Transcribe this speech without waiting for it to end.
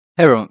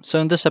Hey everyone, so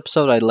in this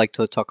episode I'd like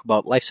to talk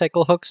about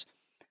lifecycle hooks.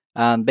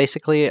 And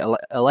basically a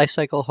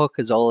lifecycle hook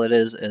is all it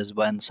is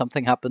when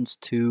something happens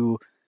to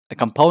a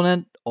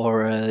component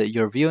or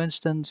your view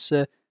instance,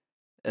 uh,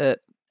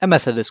 a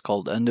method is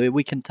called, and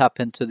we can tap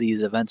into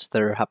these events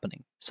that are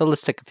happening. So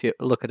let's take a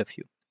look at a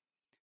few.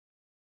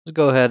 Let's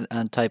go ahead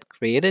and type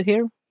created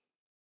here,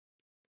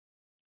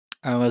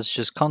 and let's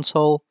just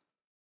console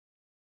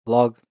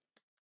log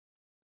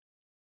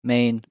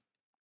main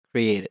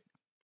created.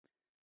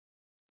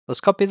 Let's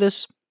copy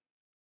this,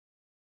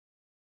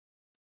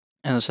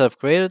 and instead of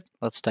created,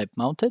 let's type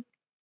mounted,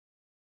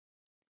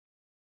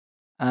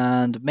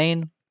 and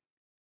main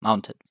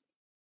mounted.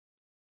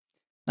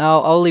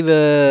 Now I'll leave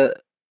a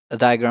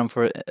diagram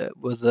for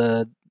with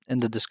in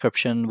the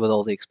description with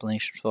all the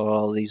explanations for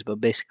all these,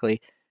 but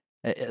basically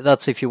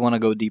that's if you want to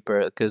go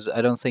deeper, because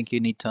I don't think you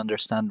need to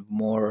understand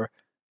more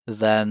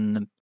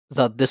than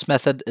that this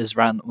method is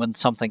ran when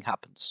something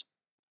happens.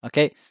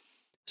 Okay,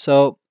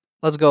 so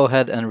let's go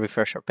ahead and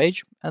refresh our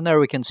page, and there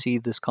we can see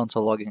this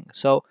console logging.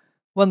 So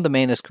when the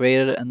main is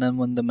created and then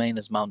when the main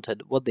is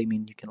mounted, what they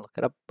mean you can look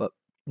it up, but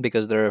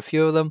because there are a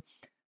few of them,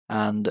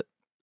 and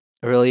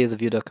really the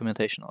view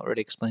documentation already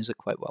explains it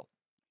quite well.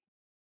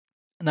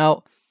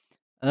 Now,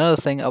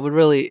 another thing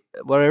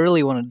what I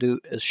really want to do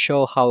is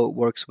show how it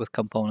works with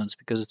components,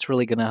 because it's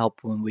really going to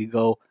help when we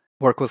go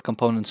work with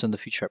components in the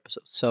future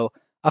episodes. So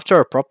after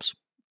our props,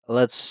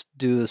 let's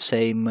do the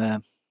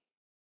same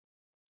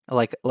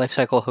like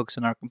lifecycle hooks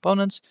in our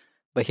components,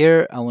 but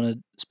here I want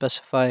to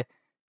specify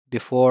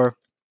before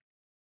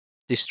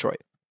destroy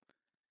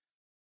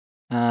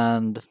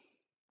and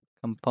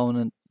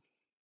component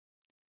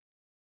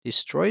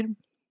destroyed,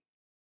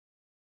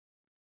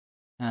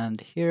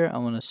 and here I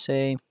want to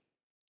say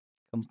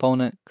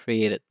component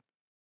created.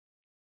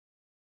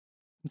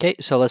 Okay,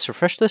 so let's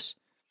refresh this,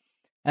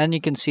 and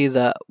you can see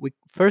that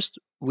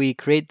we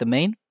create the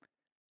main,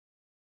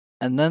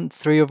 and then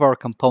 3 of our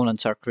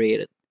components are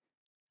created,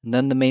 and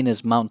then the main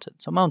is mounted.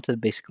 So mounted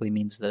basically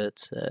means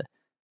that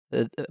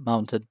it's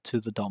mounted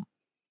to the DOM.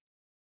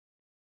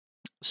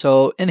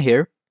 So in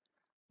here,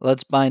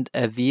 let's bind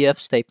a VF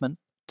statement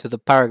to the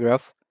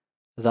paragraph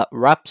that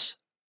wraps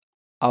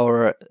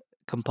our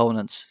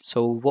components.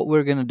 So what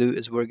we're going to do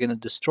is we're going to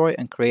destroy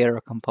and create our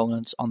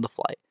components on the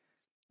fly,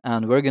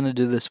 and we're going to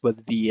do this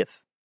with VF.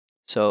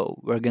 So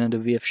we're going to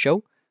do VF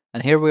show,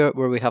 and here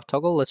where we have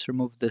toggle, let's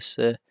remove this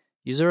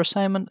user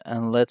assignment,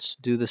 and let's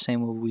do the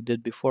same what we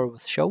did before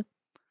with show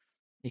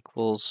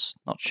equals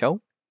not show.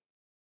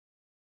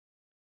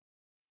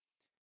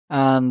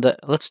 And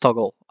let's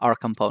toggle our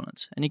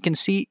components, and you can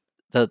see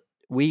that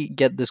we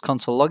get this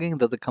console logging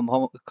that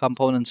the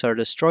components are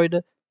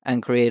destroyed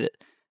and created.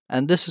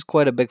 And this is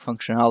quite a big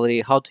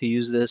functionality. How to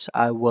use this,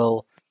 I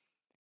will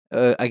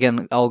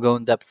again, I'll go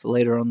in depth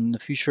later on in the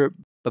future,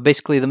 but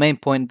basically the main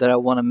point that I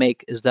want to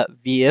make is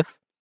that VF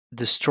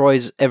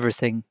destroys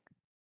everything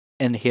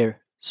in here.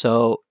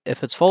 So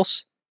if it's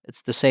false,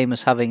 it's the same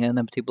as having an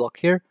empty block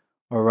here,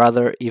 or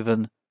rather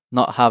even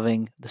not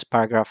having this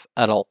paragraph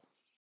at all.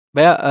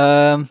 But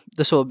yeah,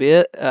 this will be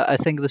it. I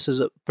think this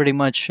is pretty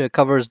much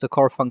covers the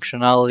core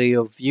functionality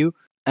of Vue.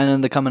 And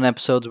in the coming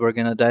episodes, we're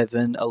going to dive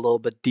in a little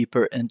bit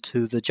deeper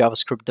into the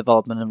JavaScript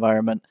development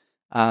environment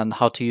and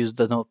how to use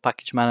the Node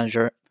Package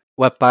Manager,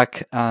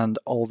 Webpack, and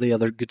all the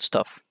other good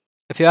stuff.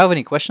 If you have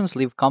any questions,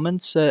 leave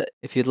comments.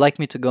 If you'd like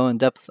me to go in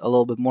depth a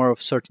little bit more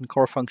of certain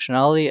core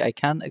functionality, I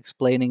can,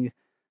 explaining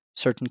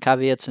certain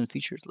caveats and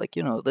features, like,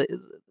 you know, the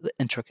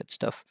intricate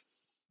stuff.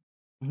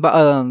 But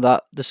other than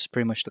that, this is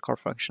pretty much the core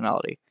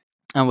functionality.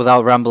 And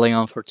without rambling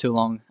on for too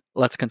long,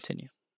 let's continue.